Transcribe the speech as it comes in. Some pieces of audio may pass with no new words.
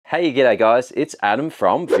Hey, g'day guys, it's Adam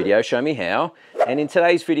from VideoShowMeHow, and in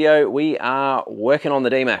today's video we are working on the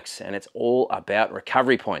D-MAX and it's all about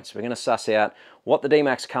recovery points. We're going to suss out what the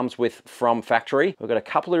D-MAX comes with from factory. We've got a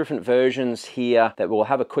couple of different versions here that we'll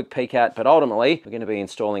have a quick peek at, but ultimately we're going to be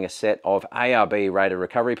installing a set of ARB rated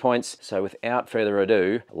recovery points. So without further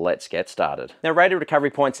ado, let's get started. Now, rated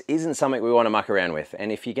recovery points isn't something we want to muck around with,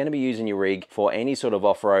 and if you're going to be using your rig for any sort of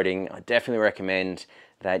off-roading, I definitely recommend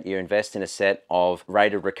that you invest in a set of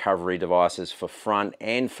rated recovery devices for front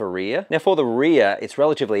and for rear. Now for the rear, it's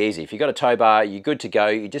relatively easy. If you've got a tow bar, you're good to go.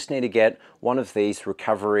 You just need to get one of these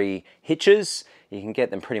recovery hitches. You can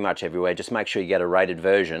get them pretty much everywhere. Just make sure you get a rated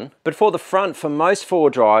version. But for the front, for most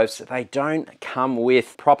four drives, they don't come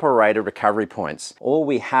with proper rated recovery points. All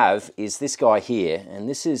we have is this guy here, and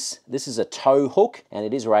this is a tow hook, and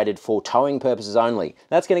it is rated for towing purposes only.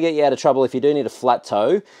 That's gonna get you out of trouble if you do need a flat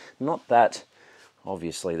tow. Not that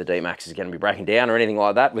obviously the D-MAX is going to be breaking down or anything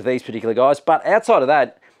like that with these particular guys, but outside of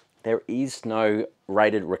that, there is no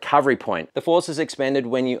rated recovery point. The forces expended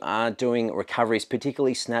when you are doing recoveries,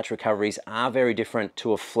 particularly snatch recoveries, are very different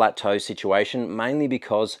to a flat tow situation, mainly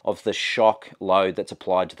because of the shock load that's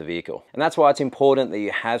applied to the vehicle. And that's why it's important that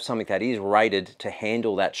you have something that is rated to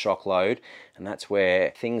handle that shock load, and that's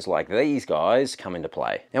where things like these guys come into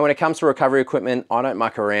play. Now, when it comes to recovery equipment, I don't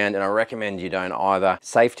muck around, and I recommend you don't either.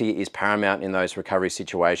 Safety is paramount in those recovery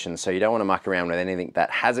situations, so you don't want to muck around with anything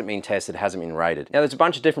that hasn't been tested, hasn't been rated. Now, there's a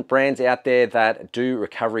bunch of different brands out there that do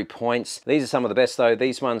recovery points. These are some of the best though.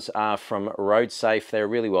 These ones are from Road Safe. They're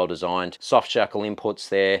really well designed. Soft shackle inputs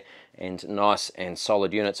there, and nice and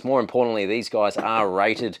solid units. More importantly, these guys are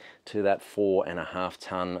rated to that 4.5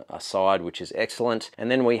 ton side, which is excellent.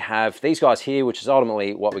 And then we have these guys here, which is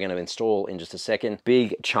ultimately what we're going to install in just a second.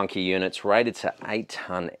 Big chunky units rated to 8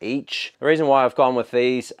 ton each. The reason why I've gone with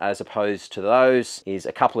these as opposed to those is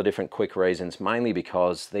a couple of different quick reasons, mainly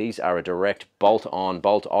because these are a direct bolt on,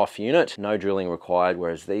 bolt off unit, no drilling required,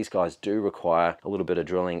 whereas these guys do require a little bit of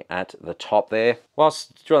drilling at the top there.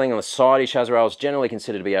 Whilst drilling on the side as well is generally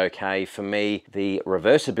considered to be okay, for me, the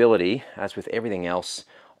reversibility, as with everything else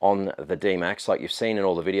on the D-MAX, like you've seen in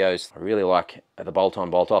all the videos, I really like the bolt-on,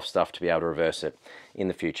 bolt-off stuff to be able to reverse it in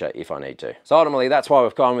the future if I need to. So ultimately, that's why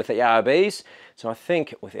we've gone with the ARBs. So I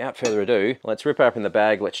think without further ado, let's rip open the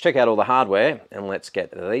bag, let's check out all the hardware, and let's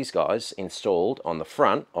get these guys installed on the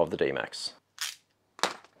front of the D-MAX.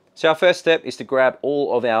 So our first step is to grab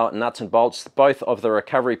all of our nuts and bolts, both of the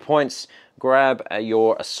recovery points. Grab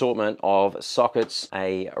your assortment of sockets,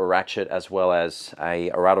 a ratchet, as well as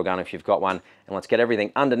a rattle gun if you've got one, and let's get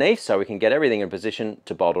everything underneath so we can get everything in position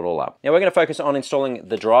to bolt it all up. Now we're going to focus on installing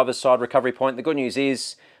the driver's side recovery point. The good news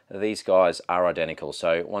is these guys are identical,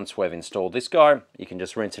 so once we've installed this guy, you can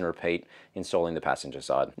just rinse and repeat installing the passenger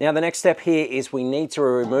side. Now the next step here is we need to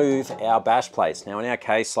remove our bash plates. Now in our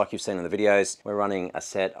case, like you've seen in the videos, we're running a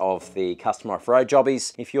set of the custom off-road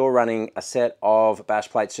jobbies. If you're running a set of bash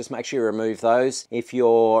plates, just make sure you remove those. If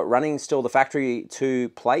you're running still the factory 2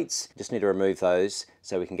 plates, just need to remove those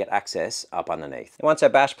so we can get access up underneath. And once our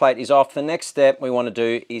bash plate is off, the next step we want to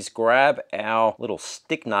do is grab our little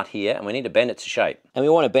stick nut here, and we need to bend it to shape. And we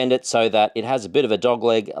want to bend it so that it has a bit of a dog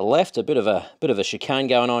leg left, a bit of a chicane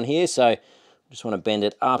going on here. So just want to bend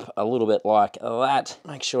it up a little bit like that.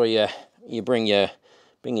 Make sure you bring your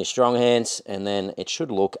strong hands, and then it should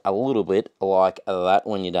look a little bit like that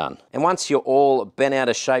when you're done. And once you're all bent out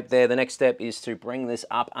of shape there, the next step is to bring this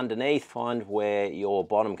up underneath. Find where your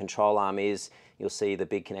bottom control arm is. You'll see the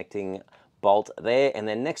big connecting bolt there, and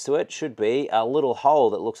then next to it should be a little hole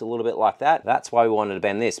that looks a little bit like that. That's why we wanted to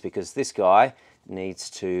bend this, because this guy needs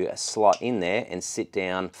to slot in there and sit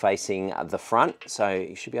down facing the front. So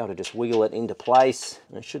you should be able to just wiggle it into place,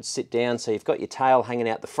 and it should sit down so you've got your tail hanging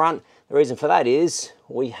out the front. The reason for that is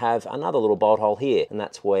we have another little bolt hole here, and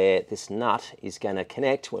that's where this nut is going to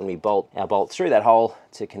connect when we bolt our bolt through that hole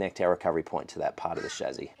to connect our recovery point to that part of the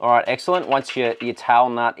chassis. All right, excellent. Once your tail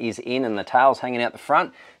nut is in and the tail's hanging out the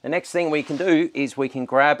front, the next thing we can do is we can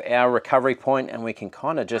grab our recovery point and we can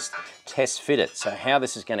kind of just test fit it. So how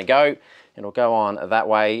this is going to go, it'll go on that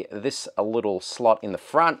way. This a little slot in the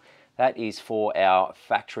front, that is for our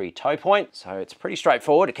factory tow point. So it's pretty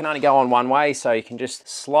straightforward. It can only go on one way, so you can just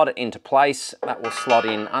slot it into place. That will slot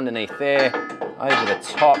in underneath there, over the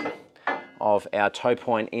top of our tow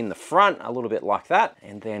point in the front, a little bit like that.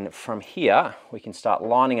 And then from here, we can start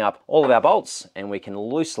lining up all of our bolts, and we can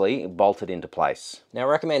loosely bolt it into place. Now I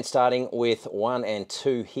recommend starting with 1 and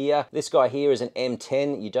 2 here. This guy here is an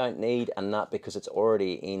M10. You don't need a nut because it's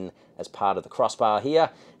already in as part of the crossbar here.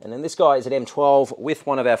 And then this guy is an M12 with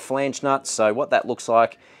one of our flange nuts. So what that looks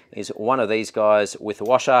like is one of these guys with a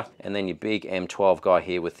washer, and then your big M12 guy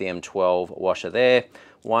here with the M12 washer there.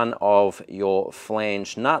 one of your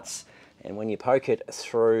flange nuts, and when you poke it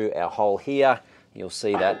through our hole here, you'll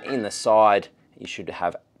see that in the side you should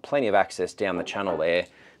have plenty of access down the channel there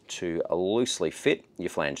to loosely fit your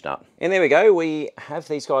flange nut. And there we go, we have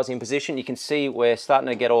these guys in position. You can see we're starting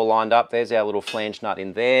to get all lined up. There's our little flange nut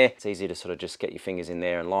in there. It's easy to sort of just get your fingers in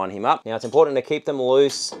there and line him up. Now it's important to keep them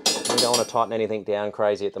loose. You don't want to tighten anything down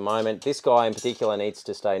crazy at the moment. This guy in particular needs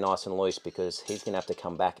to stay nice and loose because he's gonna have to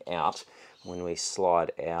come back out when we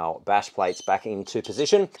slide our bash plates back into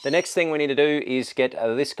position. The next thing we need to do is get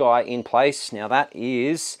this guy in place. Now that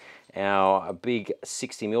is our big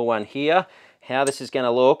 60mm one here. How this is going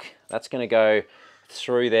to look, that's going to go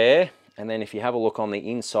through there, and then if you have a look on the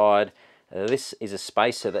inside, this is a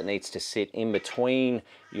spacer that needs to sit in between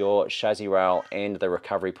your chassis rail and the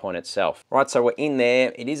recovery point itself. Right, so we're in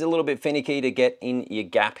there. It is a little bit finicky to get in your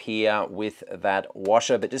gap here with that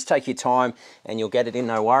washer, but just take your time and you'll get it in,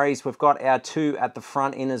 no worries. We've got our 2 at the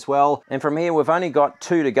front in as well, and from here we've only got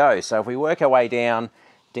 2 to go. So if we work our way down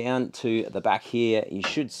to the back here, you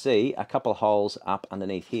should see a couple of holes up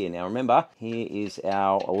underneath here. Now remember, here is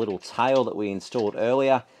our little tail that we installed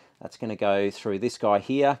earlier. That's going to go through this guy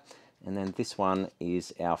here, and then this one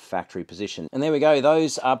is our factory position. And there we go,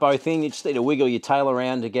 those are both in. You just need to wiggle your tail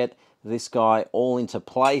around to get this guy all into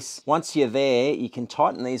place. Once you're there, you can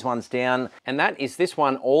tighten these ones down, and that is this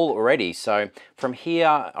one all ready. So from here,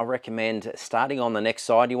 I recommend starting on the next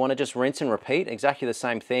side. You want to just rinse and repeat exactly the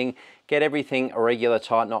same thing. Get everything irregular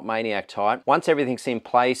tight, not maniac tight. Once everything's in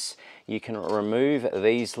place, you can remove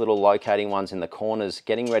these little locating ones in the corners,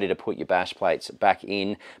 getting ready to put your bash plates back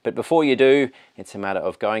in. But before you do, it's a matter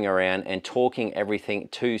of going around and torquing everything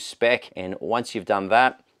to spec. And once you've done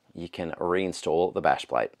that, you can reinstall the bash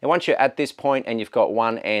plate. And once you're at this point and you've got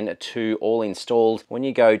 1 and 2 all installed, when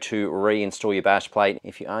you go to reinstall your bash plate,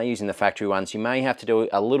 if you are using the factory ones, you may have to do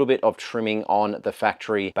a little bit of trimming on the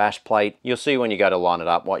factory bash plate. You'll see when you go to line it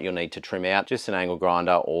up what you'll need to trim out. Just an angle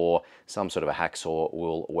grinder or some sort of a hacksaw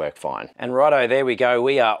will work fine. And righto, there we go.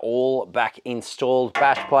 We are all back installed.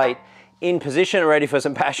 Bash plate in position, ready for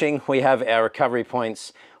some bashing. We have our recovery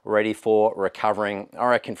points ready for recovering. I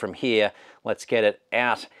reckon from here, let's get it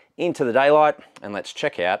out into the daylight and let's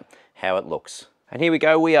check out how it looks. And here we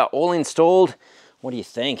go, we are all installed. What do you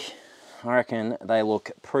think? I reckon they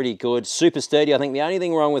look pretty good, super sturdy. I think the only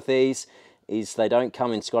thing wrong with these is they don't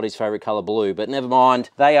come in Scotty's favorite color blue, but never mind,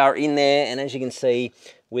 they are in there. And as you can see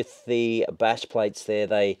with the bash plates there,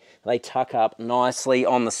 they tuck up nicely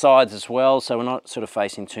on the sides as well, so we're not sort of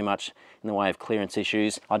facing too much in the way of clearance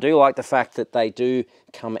issues. I do like the fact that they do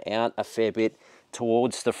come out a fair bit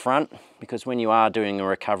towards the front, because when you are doing a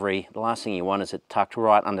recovery, the last thing you want is it tucked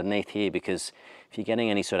right underneath here, because if you're getting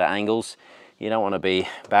any sort of angles, you don't want to be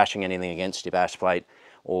bashing anything against your bash plate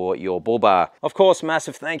or your bull bar. Of course,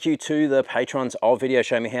 massive thank you to the patrons of Video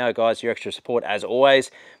Show Me How, guys. Your extra support, as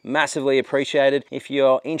always, massively appreciated. If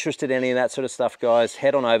you're interested in any of that sort of stuff, guys,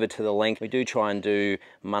 head on over to the link. We do try and do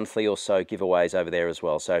monthly or so giveaways over there as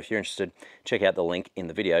well. So if you're interested, check out the link in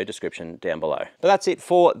the video description down below. But that's it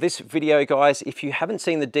for this video, guys. If you haven't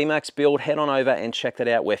seen the D-MAX build, head on over and check that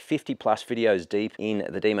out. We're 50+ videos deep in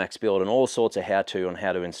the D-MAX build and all sorts of how-to on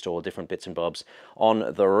how to install different bits and bobs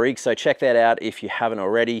on the rig. So check that out if you haven't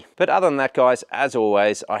already. But other than that, guys, as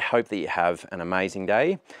always, I hope that you have an amazing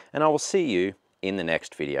day, and I will see you in the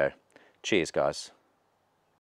next video. Cheers, guys.